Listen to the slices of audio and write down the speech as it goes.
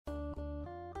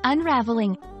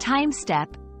Unraveling Time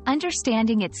Step,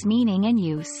 understanding its meaning and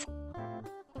use.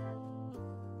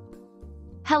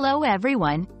 Hello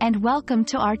everyone, and welcome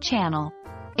to our channel.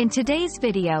 In today's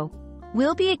video,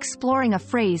 we'll be exploring a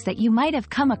phrase that you might have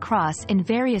come across in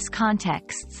various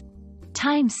contexts: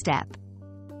 time step.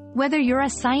 Whether you're a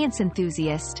science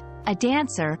enthusiast, a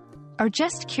dancer, or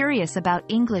just curious about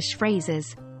English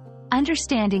phrases,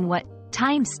 understanding what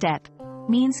time step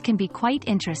means can be quite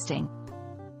interesting.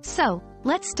 So,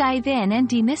 let's dive in and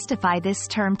demystify this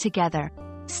term together.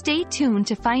 Stay tuned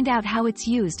to find out how it's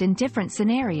used in different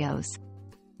scenarios.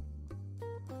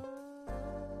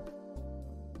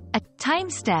 A time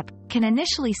step can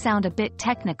initially sound a bit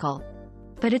technical,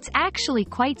 but it's actually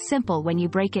quite simple when you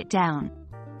break it down.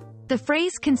 The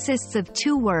phrase consists of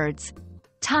two words: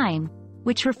 time,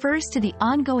 which refers to the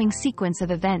ongoing sequence of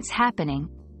events happening,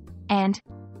 and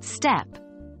step,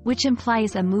 which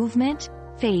implies a movement,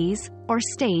 phase, or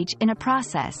stage in a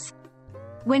process.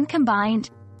 When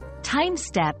combined, time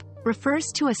step refers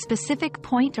to a specific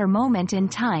point or moment in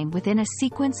time within a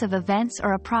sequence of events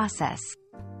or a process.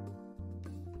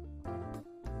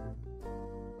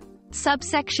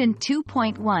 Subsection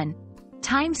 2.1.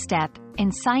 Time step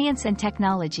in science and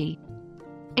technology.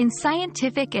 In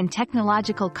scientific and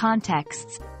technological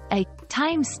contexts, a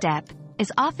time step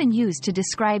is often used to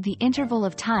describe the interval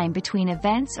of time between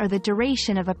events or the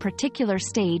duration of a particular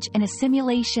stage in a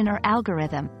simulation or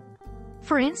algorithm.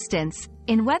 For instance,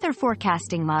 in weather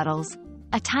forecasting models,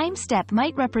 a time step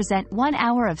might represent 1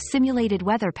 hour of simulated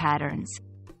weather patterns.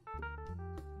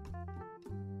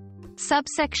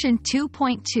 Subsection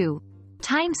 2.2.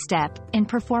 Time step in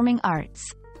performing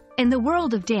arts. In the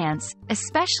world of dance,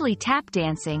 especially tap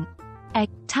dancing, a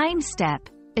time step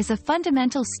is a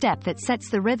fundamental step that sets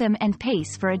the rhythm and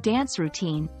pace for a dance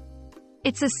routine.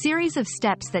 It's a series of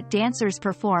steps that dancers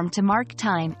perform to mark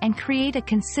time and create a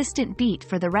consistent beat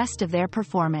for the rest of their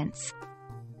performance.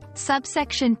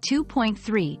 Subsection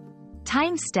 2.3.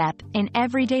 Time step in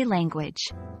everyday language.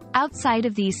 Outside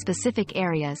of these specific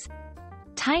areas,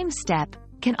 time step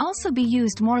can also be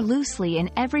used more loosely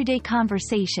in everyday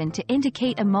conversation to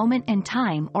indicate a moment in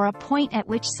time or a point at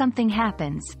which something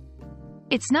happens.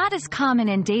 It's not as common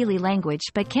in daily language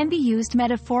but can be used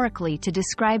metaphorically to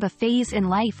describe a phase in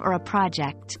life or a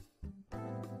project.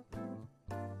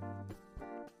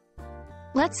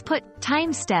 Let's put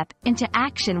time step into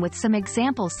action with some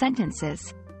example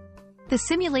sentences. The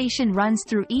simulation runs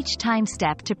through each time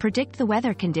step to predict the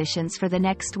weather conditions for the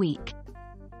next week.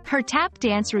 Her tap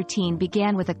dance routine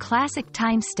began with a classic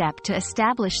time step to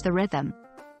establish the rhythm.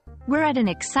 We're at an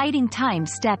exciting time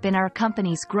step in our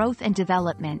company's growth and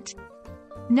development.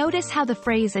 Notice how the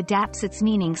phrase adapts its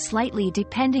meaning slightly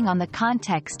depending on the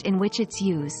context in which it's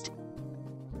used.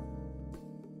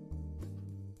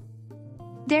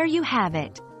 There you have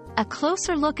it, a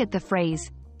closer look at the phrase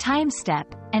time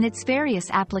step and its various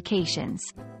applications.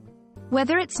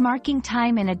 Whether it's marking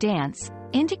time in a dance,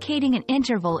 indicating an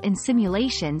interval in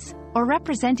simulations, or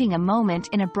representing a moment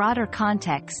in a broader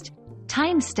context,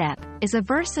 time step is a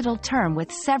versatile term with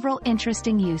several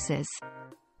interesting uses.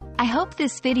 I hope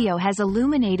this video has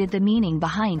illuminated the meaning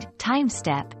behind time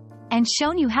step and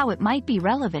shown you how it might be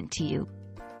relevant to you.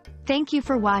 Thank you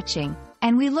for watching,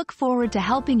 and we look forward to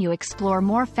helping you explore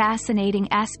more fascinating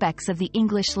aspects of the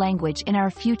English language in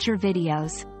our future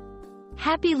videos.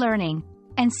 Happy learning,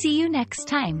 and see you next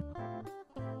time!